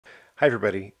Hi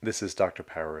everybody, this is Dr.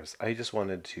 Powers. I just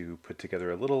wanted to put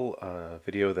together a little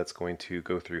video that's going to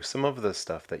go through some of the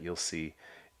stuff that you'll see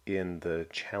in the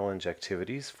challenge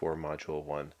activities for Module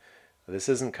 1. This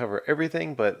doesn't cover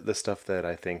everything, but the stuff that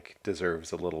I think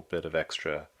deserves a little bit of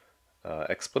extra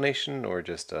explanation or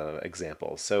just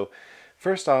examples. So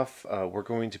first off, we're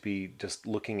going to be just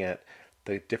looking at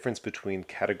the difference between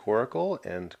categorical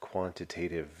and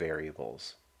quantitative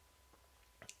variables.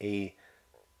 A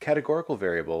categorical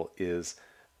variable is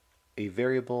a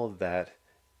variable that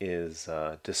is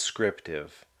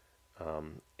descriptive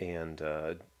and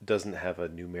doesn't have a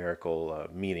numerical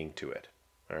meaning to it.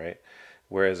 All right.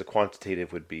 Whereas a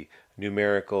quantitative would be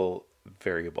numerical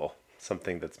variable,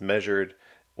 something that's measured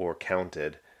or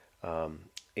counted,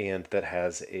 and that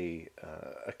has a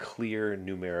clear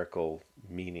numerical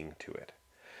meaning to it.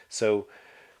 So,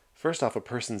 first off, a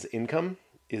person's income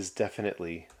is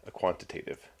definitely a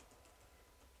quantitative.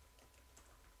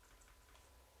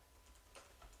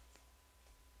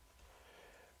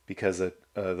 Because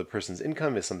the person's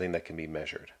income is something that can be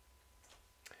measured.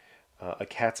 A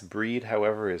cat's breed,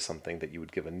 however, is something that you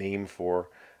would give a name for.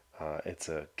 It's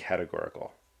a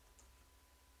categorical.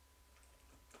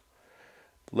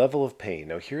 Level of pain.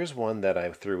 Now here's one that I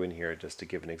threw in here just to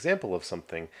give an example of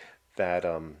something that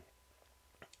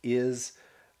is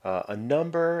a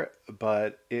number,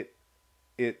 but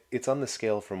it's on the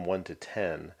scale from 1 to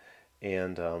 10.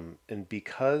 And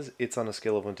because it's on a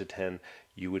scale of 1 to 10,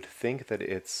 you would think that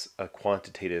it's a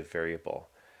quantitative variable.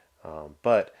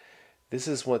 But this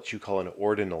is what you call an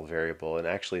ordinal variable, and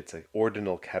actually it's an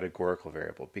ordinal categorical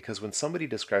variable. Because when somebody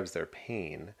describes their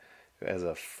pain as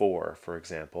a 4, for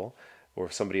example, or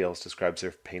if somebody else describes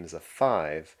their pain as a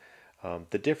 5,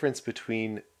 the difference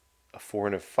between a 4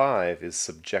 and a 5 is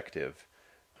subjective.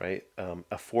 Right?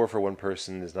 A 4 for one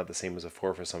person is not the same as a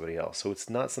 4 for somebody else. So it's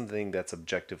not something that's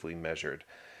objectively measured.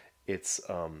 It's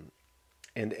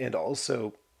and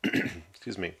also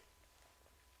excuse me.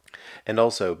 And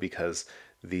also because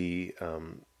the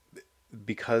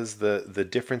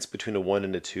difference between a 1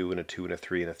 and a 2 and a 2 and a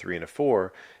 3 and a 3 and a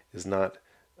 4 is not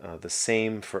the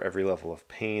same for every level of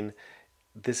pain.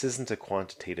 This isn't a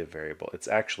quantitative variable. It's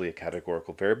actually a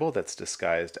categorical variable that's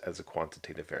disguised as a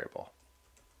quantitative variable.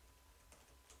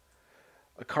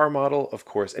 A car model, of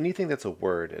course, anything that's a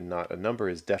word and not a number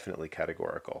is definitely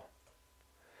categorical.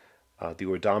 The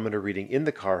odometer reading in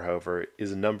the car, however,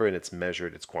 is a number and it's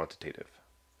measured, it's quantitative.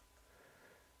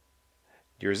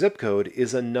 Your zip code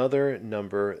is another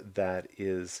number that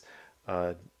is,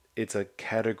 it's a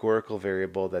categorical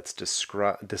variable that's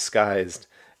disguised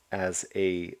as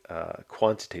a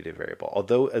quantitative variable.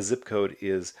 Although a zip code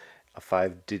is a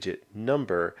 5-digit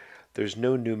number, there's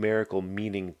no numerical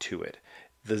meaning to it.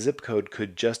 The zip code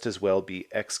could just as well be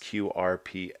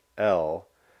XQRPL.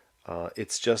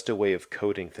 It's just a way of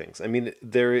coding things. I mean,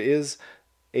 there is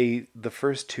the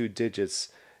first 2 digits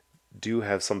do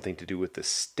have something to do with the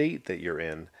state that you're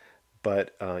in,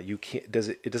 but you can't.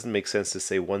 It doesn't make sense to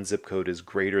say one zip code is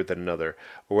greater than another,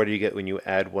 or what do you get when you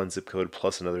add one zip code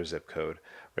plus another zip code,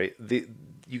 right?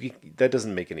 That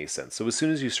doesn't make any sense. So as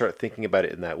soon as you start thinking about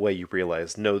it in that way, you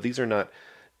realize no, these are not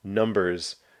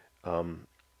numbers.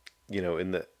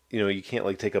 You can't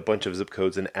like take a bunch of zip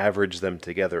codes and average them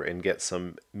together and get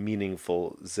some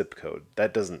meaningful zip code.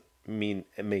 That doesn't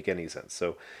make any sense.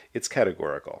 So it's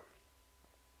categorical.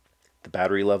 The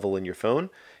battery level in your phone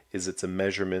it's a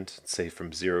measurement, say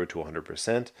from 0 to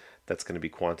 100%. That's going to be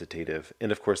quantitative.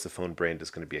 And of course, the phone brand is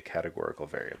going to be a categorical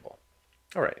variable.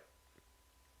 All right.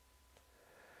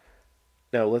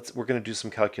 Now we're going to do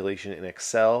some calculation in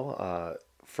Excel.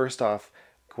 First off,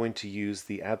 going to use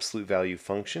the absolute value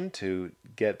function to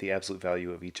get the absolute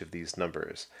value of each of these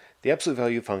numbers. The absolute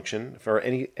value function, for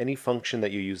any function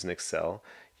that you use in Excel,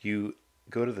 you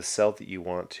go to the cell that you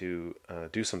want to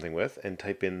do something with and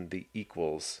type in the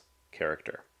equals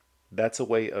character. That's a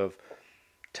way of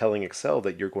telling Excel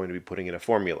that you're going to be putting in a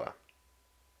formula.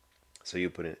 So you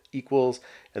put in equals,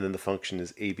 and then the function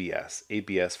is ABS,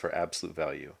 ABS for absolute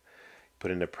value.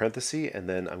 Put in a parenthesis, and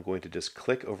then I'm going to just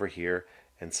click over here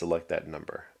and select that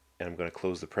number. And I'm going to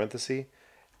close the parenthesis,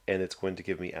 and it's going to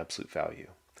give me absolute value.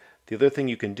 The other thing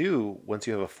you can do once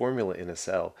you have a formula in a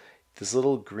cell, this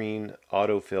little green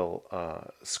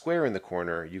autofill square in the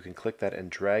corner, you can click that and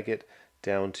drag it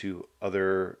down to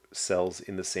other cells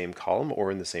in the same column or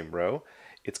in the same row.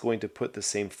 It's going to put the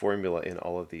same formula in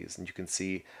all of these, and you can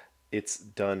see it's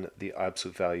done the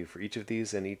absolute value for each of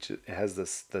these, and each has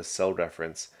the cell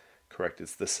reference correct.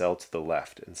 It's the cell to the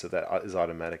left, and so that is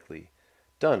automatically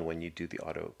done when you do the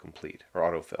autocomplete or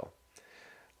autofill.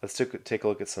 Let's take a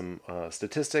look at some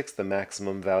statistics. The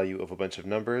maximum value of a bunch of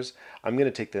numbers. I'm going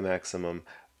to take the maximum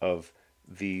of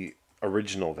the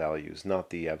original values, not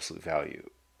the absolute value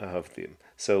of them.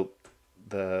 So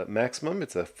the maximum,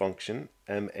 it's a function,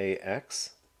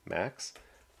 max, max,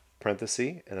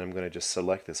 parenthesis, and I'm going to just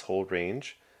select this whole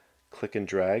range, click and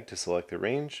drag to select the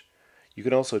range. You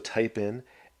can also type in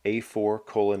A4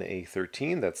 colon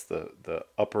A13, that's the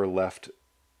upper left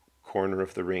corner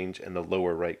of the range and the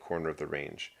lower right corner of the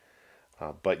range.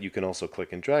 But you can also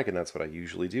click and drag, and that's what I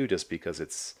usually do just because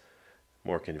it's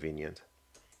more convenient.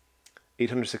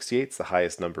 868 is the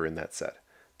highest number in that set.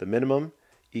 The minimum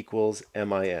equals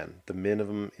min. The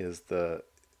minimum is the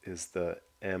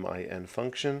min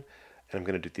function, and I'm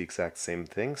going to do the exact same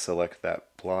thing. Select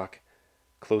that block,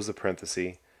 close the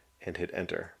parenthesis, and hit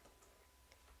enter.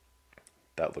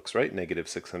 That looks right. Negative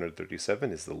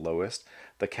 637 is the lowest.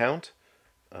 The count,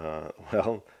 well,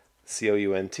 count,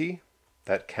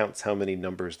 that counts how many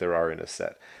numbers there are in a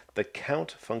set. The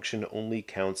count function only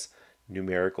counts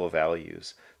numerical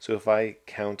values. So if I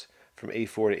count from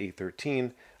A4 to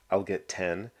A13, I'll get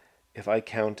 10. If I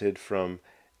counted from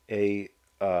A3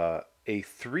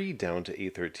 down to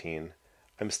A13,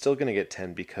 I'm still going to get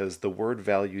 10 because the word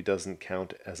value doesn't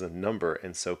count as a number,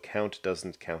 and so count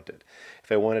doesn't count it.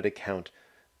 If I wanted to count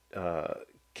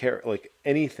like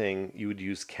anything, you would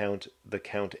use the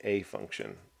count A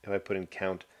function. If I put in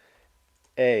count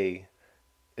A,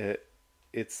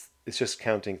 it's just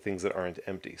counting things that aren't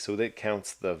empty. So that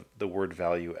counts the word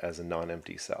value as a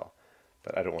non-empty cell.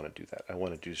 But I don't want to do that. I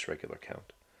want to do just regular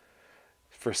count.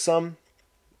 For sum,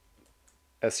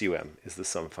 sum is the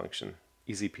sum function.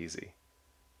 Easy peasy.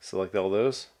 Select all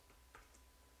those,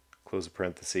 close a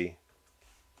parenthesis.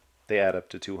 They add up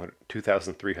to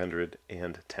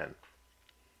 2,310.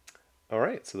 All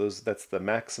right, so that's the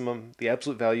maximum, the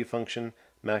absolute value function,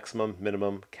 maximum,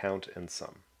 minimum, count, and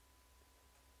sum.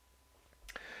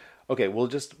 Okay, we'll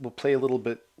play a little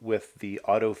bit with the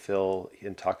autofill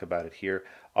and talk about it here.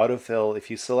 Autofill, if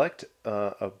you select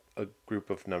a group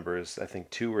of numbers, I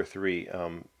think 2 or 3, I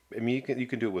mean you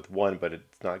can do it with 1, but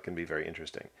it's not going to be very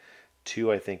interesting.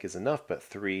 2 I think is enough, but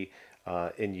 3,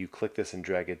 and you click this and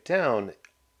drag it down,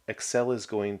 Excel is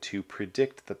going to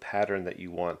predict the pattern that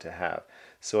you want to have.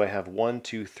 So I have 1,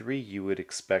 2, 3, you would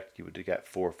expect you would get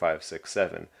 4, 5, 6,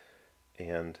 7,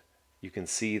 and you can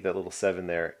see that little 7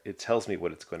 there. It tells me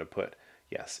what it's going to put.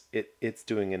 Yes, it's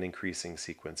doing an increasing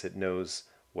sequence. It knows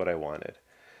what I wanted.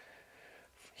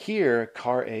 Here,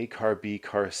 car A, car B,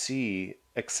 car C,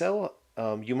 Excel,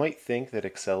 you might think that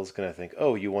Excel is going to think,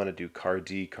 oh, you want to do car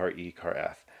D, car E, car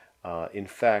F. In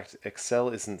fact, Excel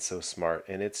isn't so smart,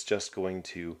 and it's just going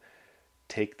to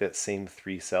take that same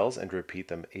 3 cells and repeat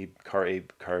them: car A,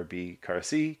 car B, car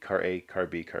C, car A, car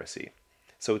B, car C.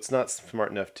 So it's not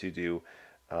smart enough to do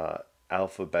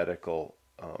alphabetical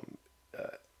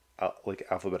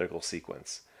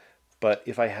sequence. But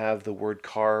if I have the word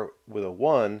car with a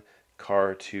 1,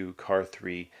 car 2, car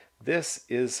 3, this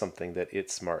is something that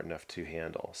it's smart enough to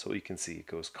handle. So you can see it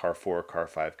goes car 4, car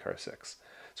 5, car 6.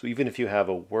 So even if you have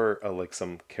a word, like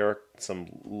some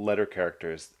letter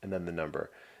characters and then the number,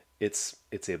 it's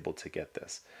able to get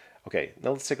this. Okay,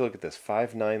 now let's take a look at this.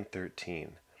 5, 9,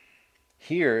 13.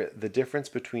 Here, the difference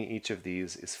between each of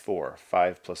these is 4.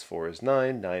 5 plus 4 is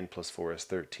 9. 9 plus 4 is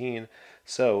 13.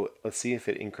 So let's see if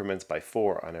it increments by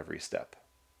 4 on every step.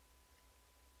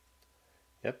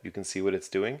 Yep, you can see what it's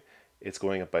doing. It's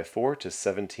going up by 4 to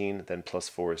 17, then plus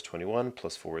 4 is 21,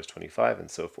 plus 4 is 25,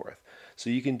 and so forth. So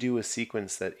you can do a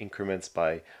sequence that increments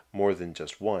by more than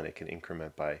just 1. It can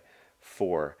increment by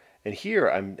 4. And here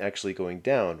I'm actually going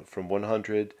down from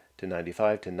 100 to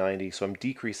 95 to 90, so I'm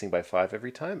decreasing by 5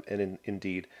 every time, and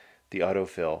indeed the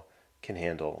autofill can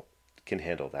handle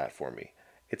that for me.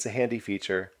 It's a handy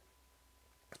feature,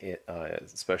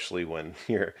 especially when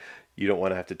you don't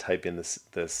want to have to type in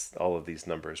all of these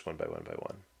numbers one by one by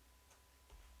one.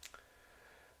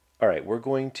 All right, we're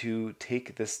going to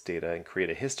take this data and create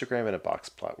a histogram and a box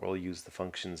plot. We'll use the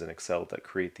functions in Excel that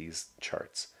create these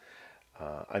charts.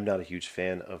 I'm not a huge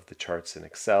fan of the charts in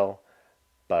Excel,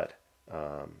 but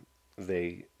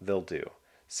they'll do.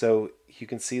 So you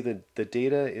can see the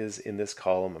data is in this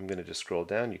column. I'm going to just scroll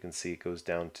down. You can see it goes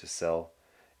down to cell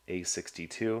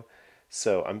A62.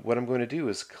 So what I'm going to do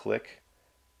is click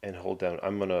and hold down.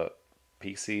 I'm going to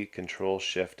PC, Control,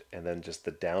 Shift, and then just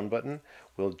the down button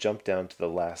will jump down to the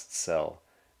last cell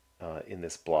in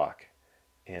this block.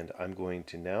 And I'm going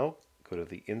to now go to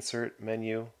the Insert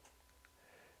menu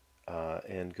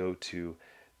and go to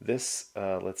this,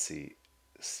 let's see,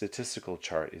 statistical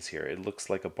chart is here. It looks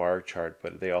like a bar chart,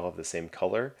 but they all have the same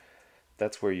color.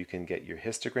 That's where you can get your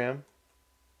histogram.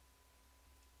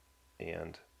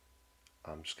 And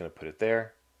I'm just going to put it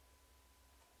there.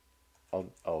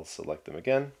 I'll select them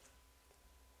again.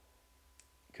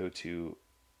 go to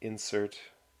Insert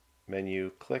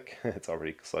menu, click, it's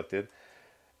already selected,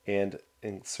 and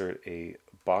insert a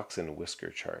box and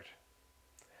whisker chart.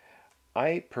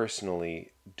 I personally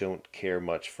don't care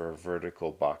much for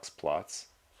vertical box plots.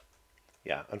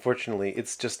 Yeah, unfortunately,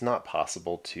 it's just not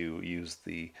possible to use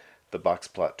the box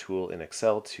plot tool in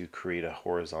Excel to create a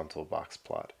horizontal box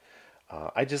plot.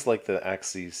 I just like the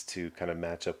axes to kind of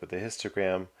match up with the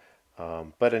histogram.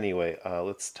 But anyway,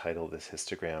 let's title this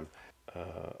histogram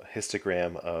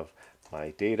of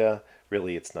my data.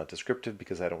 Really, it's not descriptive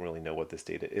because I don't really know what this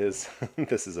data is.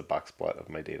 This is a box plot of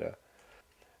my data.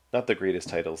 Not the greatest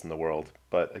titles in the world,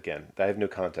 but again, I have no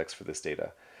context for this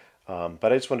data.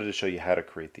 But I just wanted to show you how to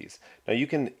create these. Now you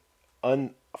can,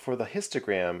 for the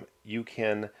histogram, you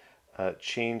can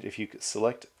change, if you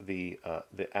select the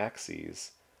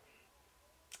axes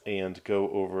and go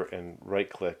over and right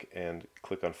click and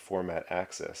click on Format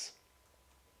Axis,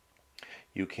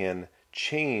 you can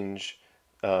change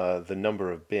the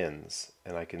number of bins,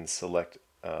 and I can select,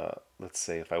 let's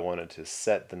say if I wanted to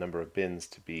set the number of bins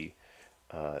to be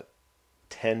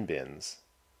 10 bins,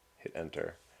 hit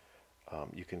enter.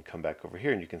 You can come back over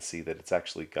here and you can see that it's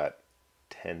actually got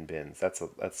 10 bins.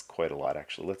 That's quite a lot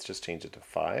actually. Let's just change it to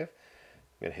 5. I'm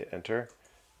going to hit enter,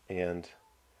 and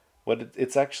what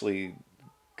it's actually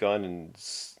gone and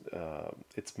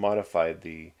it's modified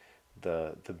the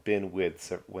bin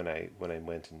widths when I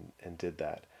went and did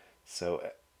that. So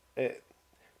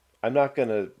I'm not going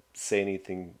to say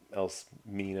anything else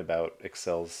mean about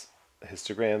Excel's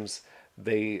histograms.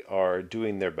 They are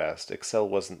doing their best. Excel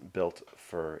wasn't built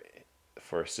for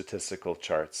statistical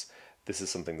charts. This is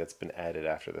something that's been added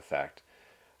after the fact.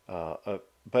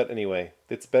 But anyway,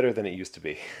 it's better than it used to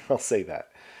be. I'll say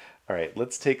that. All right,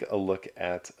 let's take a look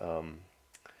at.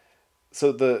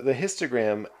 So the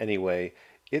histogram, anyway,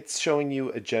 it's showing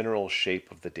you a general shape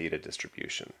of the data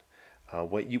distribution.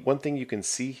 One thing you can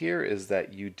see here is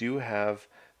that you do have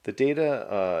the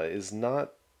data is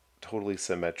not totally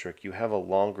symmetric. You have a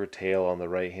longer tail on the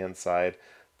right hand side.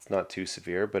 It's not too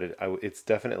severe, but it's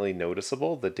definitely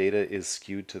noticeable. The data is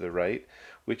skewed to the right,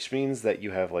 which means that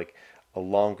you have like a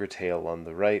longer tail on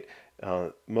the right.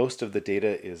 Most of the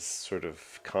data is sort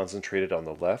of concentrated on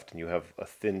the left, and you have a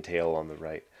thin tail on the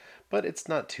right. But it's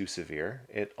not too severe.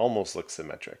 It almost looks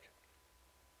symmetric.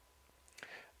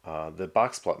 The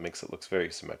box plot makes it look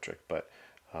very symmetric, but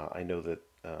I know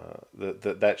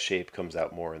that that shape comes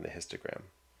out more in the histogram.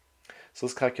 So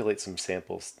let's calculate some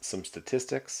samples, some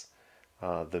statistics.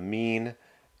 The mean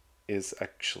is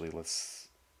actually, let's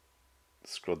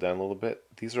scroll down a little bit.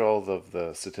 These are all of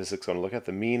the statistics I want to look at.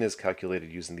 The mean is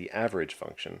calculated using the average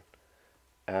function.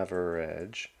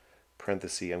 Average,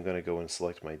 parenthesis, I'm going to go and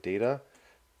select my data.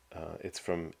 It's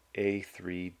from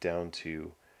A3 down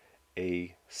to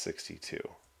A62.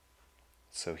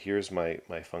 So here's my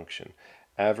function.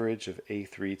 Average of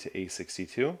A3 to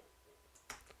A62.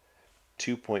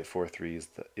 2.43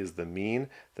 is the mean.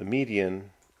 The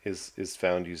median is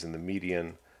found using the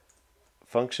median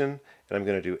function, and I'm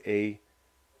going to do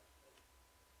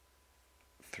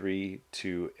A3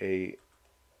 to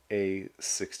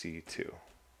A62.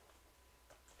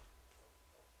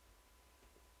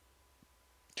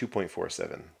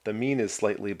 2.47. The mean is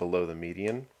slightly below the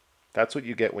median. That's what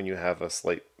you get when you have a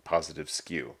slight positive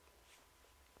skew.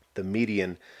 The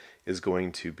median is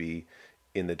going to be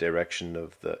in the direction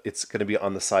of it's going to be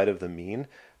on the side of the mean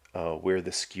where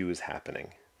the skew is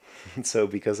happening. So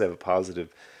because I have a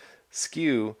positive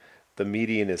skew, the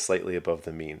median is slightly above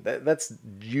the mean. That's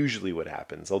usually what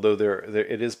happens, although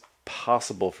it is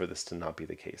possible for this to not be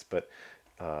the case, but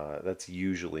that's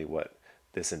usually what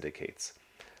this indicates.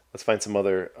 Let's find some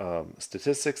other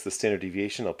statistics. The standard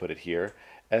deviation, I'll put it here,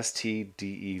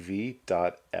 stdev.s.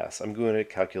 I'm going to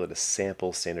calculate a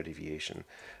sample standard deviation.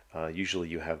 Usually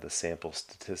you have the sample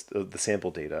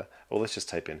data. Well, let's just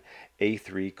type in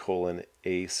A3 colon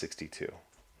A62.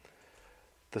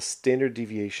 The standard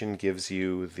deviation gives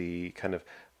you the kind of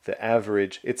the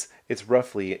average. It's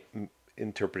roughly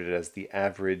interpreted as the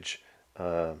average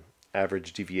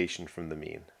deviation from the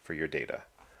mean for your data.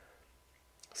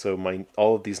 So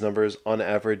all of these numbers, on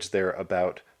average, they're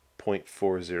about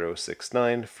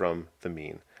 0.4069 from the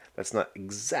mean. That's not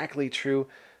exactly true,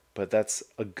 but that's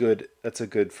a good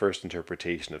first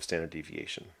interpretation of standard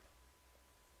deviation.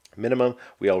 Minimum,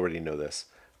 we already know this.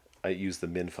 I use the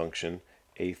min function,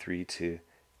 A3 to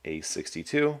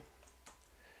A62.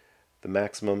 The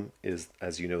maximum is,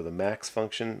 as you know, the max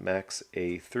function, max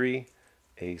A3,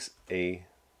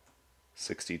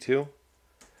 A62.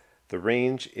 The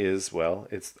range is, well,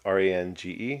 it's range.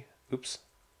 Oops.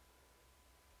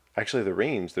 Actually, the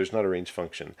range, there's not a range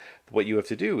function. What you have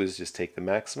to do is just take the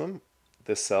maximum,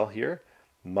 this cell here,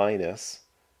 minus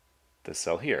the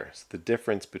cell here. So the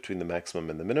difference between the maximum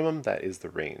and the minimum, that is the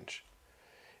range.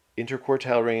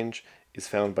 Interquartile range is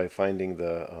found by finding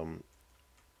the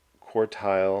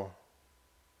quartile.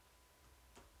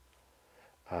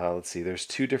 Let's see, there's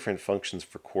two different functions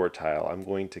for quartile. I'm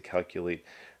going to calculate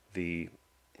the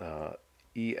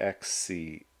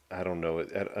EXC. I don't know.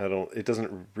 It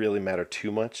doesn't really matter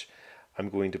too much. I'm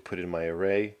going to put in my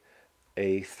array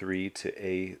A3 to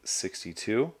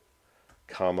A62,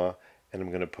 comma, and I'm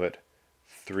going to put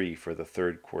 3 for the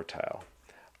third quartile.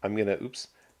 I'm going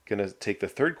to take the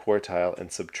third quartile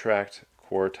and subtract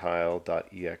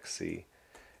quartile.exe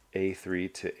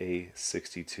A3 to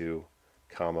A62,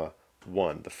 comma,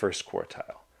 1, the first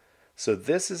quartile. So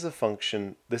this is a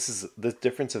function, this is the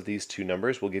difference of these two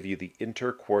numbers will give you the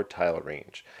interquartile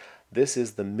range. This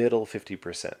is the middle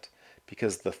 50%,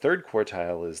 because the third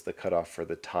quartile is the cutoff for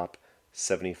the top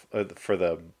 70, for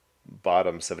the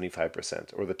bottom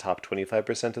 75%, or the top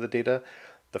 25% of the data.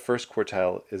 The first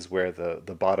quartile is where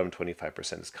the bottom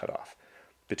 25% is cut off.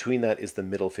 Between that is the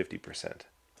middle 50%.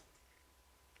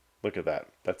 Look at that.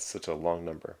 That's such a long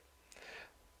number.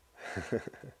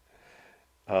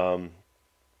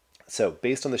 So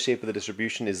based on the shape of the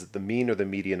distribution, is the mean or the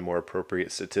median more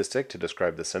appropriate statistic to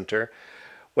describe the center?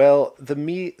 Well,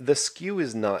 the skew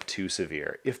is not too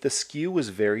severe. If the skew was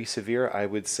very severe, I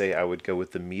would say I would go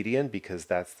with the median, because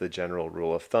that's the general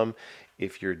rule of thumb.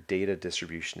 If your data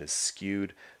distribution is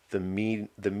skewed, the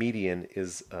median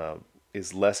is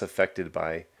less affected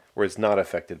by, or is not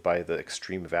affected by, the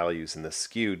extreme values in the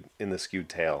skewed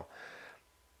tail.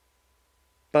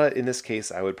 But in this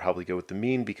case, I would probably go with the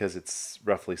mean, because it's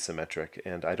roughly symmetric,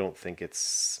 and I don't think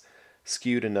it's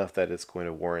skewed enough that it's going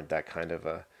to warrant that kind of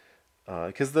a,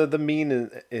 because the mean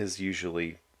is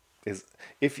usually,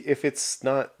 if it's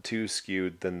not too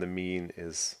skewed, then the mean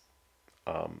is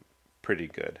pretty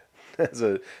good as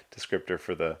a descriptor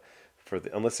for the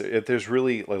unless if there's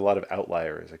really a lot of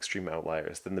outliers, extreme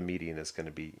outliers, then the median is going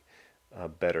to be a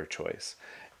better choice.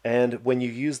 And when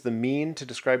you use the mean to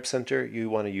describe center, you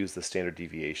want to use the standard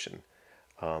deviation.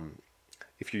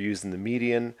 If you're using the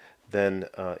median, then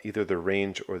either the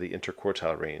range or the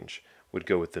interquartile range would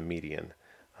go with the median.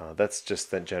 That's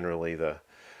just then generally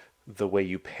the way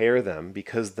you pair them,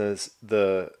 because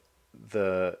the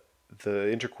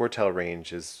interquartile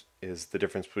range is the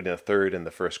difference between the third and the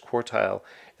first quartile,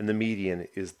 and the median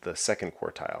is the second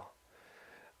quartile.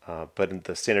 But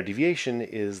the standard deviation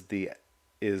is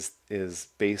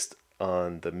based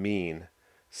on the mean,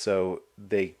 so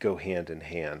they go hand in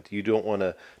hand. You don't want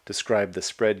to describe the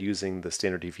spread using the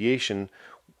standard deviation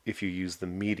if you use the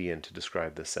median to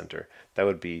describe the center. That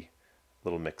would be a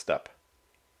little mixed up.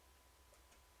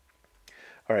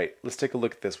 All right, let's take a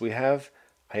look at this. I have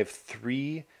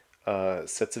three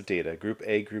sets of data: Group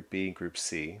A, Group B, Group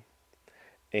C.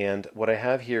 And what I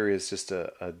have here is just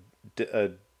a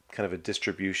kind of a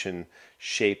distribution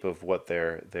shape of what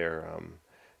their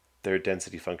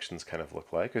density functions kind of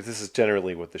look like. Because this is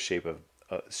generally what the shape of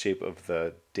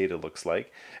the data looks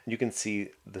like. And you can see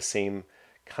the same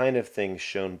kind of thing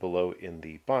shown below in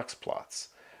the box plots.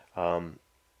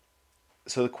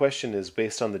 So the question is,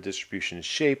 based on the distribution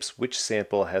shapes, which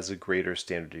sample has a greater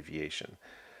standard deviation?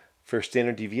 For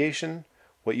standard deviation,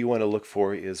 what you want to look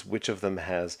for is which of them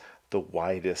has the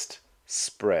widest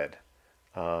spread.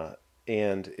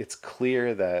 And it's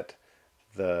clear that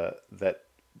that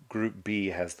Group B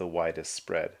has the widest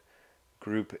spread.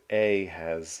 Group A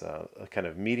has a kind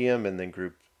of medium, and then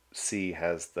Group C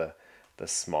has the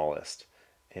smallest.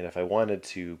 And if I wanted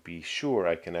to be sure,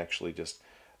 I can actually just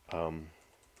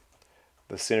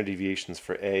the standard deviations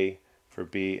for A, for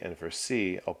B, and for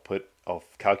C, I'll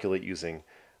calculate using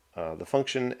the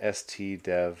function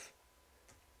stdev.s,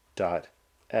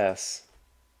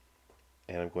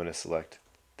 and I'm going to select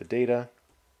the data.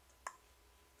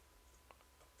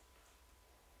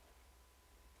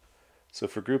 So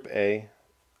for group A,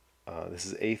 this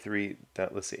is A3,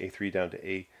 let's say A3 down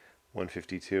to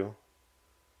A152.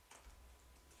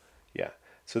 Yeah,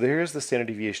 so there's the standard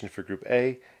deviation for group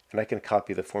A, and I can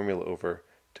copy the formula over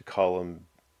to column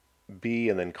B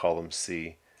and then column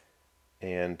C.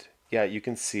 And yeah, you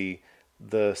can see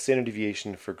the standard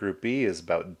deviation for group B is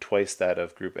about twice that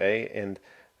of group A, and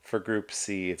for group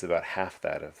C it's about half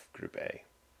that of group A.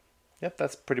 Yep,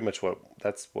 that's pretty much what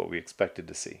we expected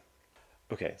to see.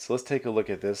 Okay, so let's take a look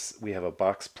at this. We have a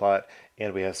box plot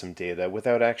and we have some data.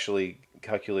 Without actually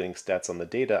calculating stats on the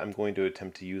data, I'm going to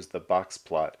attempt to use the box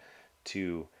plot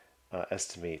to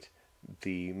estimate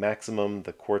the maximum,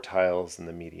 the quartiles, and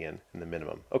the median, and the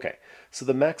minimum. Okay, so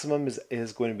the maximum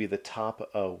is going to be the top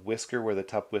whisker, where the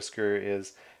top whisker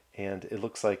is, and it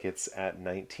looks like it's at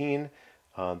 19.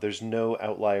 There's no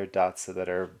outlier dots that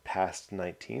are past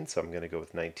 19, so I'm going to go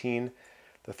with 19.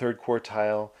 The third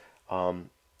quartile,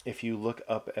 if you look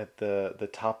up at the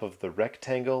top of the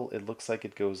rectangle, it looks like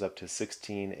it goes up to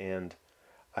 16 and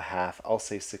a half. I'll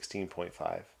say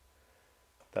 16.5.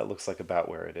 That looks like about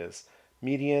where it is.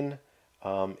 Median,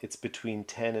 it's between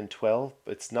 10 and 12.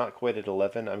 It's not quite at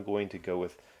 11. I'm going to go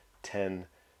with 10.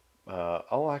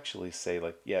 I'll actually say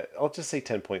I'll just say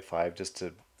 10.5 just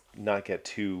to not get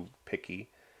too picky.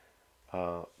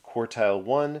 Quartile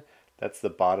 1, that's the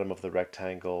bottom of the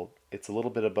rectangle. It's a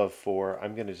little bit above 4.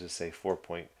 I'm going to just say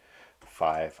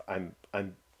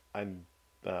 4.5. I'm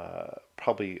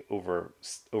probably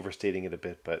overstating it a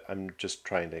bit, but I'm just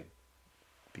trying to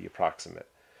be approximate.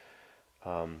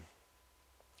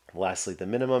 Lastly, the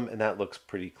minimum, and that looks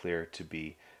pretty clear to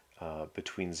be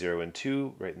between 0 and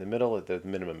 2, right in the middle. The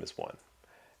minimum is 1.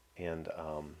 And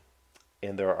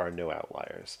there are no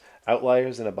outliers.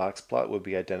 Outliers in a box plot would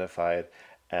be identified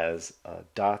as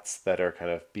dots that are kind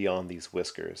of beyond these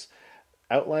whiskers.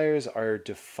 Outliers are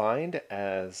defined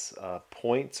as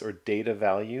points or data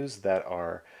values that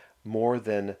are more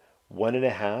than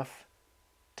 1.5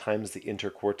 times the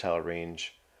interquartile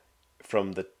range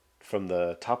from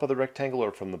the top of the rectangle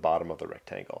or from the bottom of the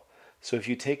rectangle. So if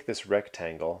you take this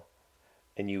rectangle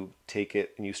and you take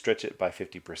it and you stretch it by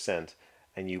 50%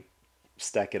 and you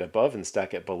stack it above and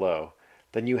stack it below,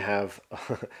 then you have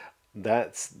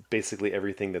that's basically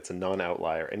everything that's a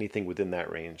non-outlier, anything within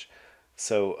that range.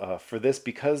 So for this,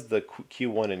 because the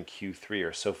Q1 and Q3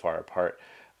 are so far apart,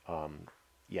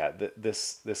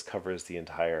 this covers the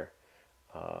entire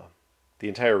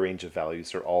range of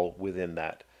values. Are all within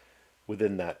that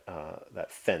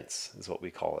fence is what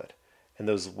we call it. And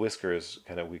those whiskers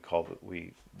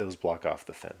those block off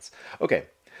the fence. Okay,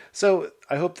 so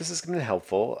I hope this has been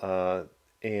helpful,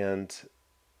 and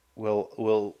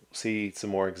we'll see some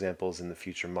more examples in the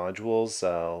future modules,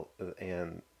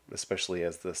 and especially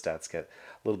as the stats get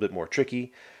a little bit more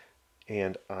tricky.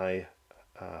 And I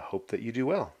hope that you do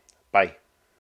well. Bye.